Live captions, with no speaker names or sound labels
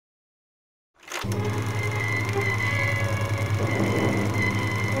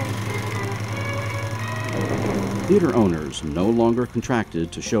Theater owners, no longer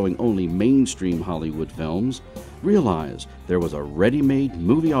contracted to showing only mainstream Hollywood films, realized there was a ready-made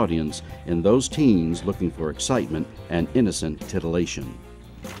movie audience in those teens looking for excitement and innocent titillation.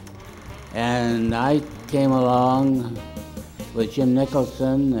 And I came along with Jim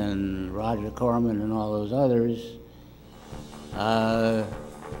Nicholson and Roger Corman and all those others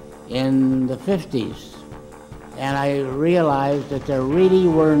in the 50s. And I realized that there really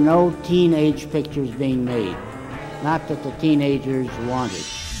were no teenage pictures being made. Not that the teenagers wanted.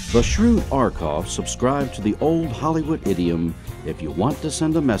 The shrewd Arkoff subscribed to the old Hollywood idiom, if you want to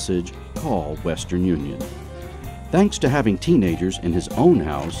send a message, call Western Union. Thanks to having teenagers in his own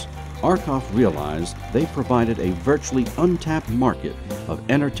house, Arkoff realized they provided a virtually untapped market of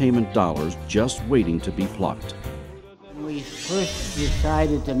entertainment dollars just waiting to be plucked. When we first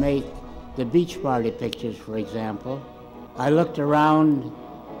decided to make the beach party pictures, for example, I looked around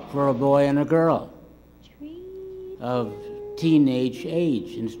for a boy and a girl of teenage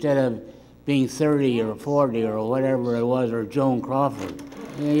age, instead of being 30 or 40 or whatever it was, or Joan Crawford.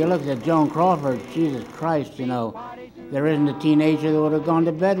 You look at Joan Crawford, Jesus Christ, you know, there isn't a teenager that would have gone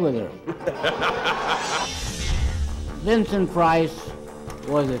to bed with her. Vincent Price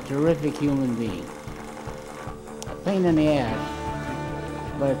was a terrific human being. A pain in the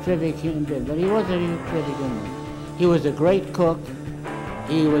ass, but a terrific human being. But he was a terrific human being. He was a great cook.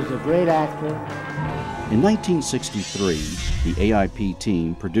 He was a great actor. In 1963, the AIP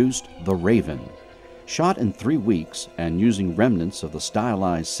team produced The Raven. Shot in 3 weeks and using remnants of the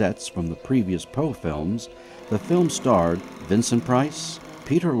stylized sets from the previous Poe films, the film starred Vincent Price,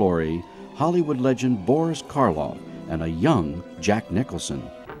 Peter Lorre, Hollywood legend Boris Karloff, and a young Jack Nicholson.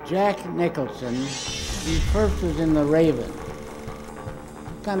 Jack Nicholson, he first was in The Raven.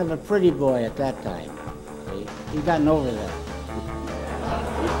 Kind of a pretty boy at that time. He'd gotten over that.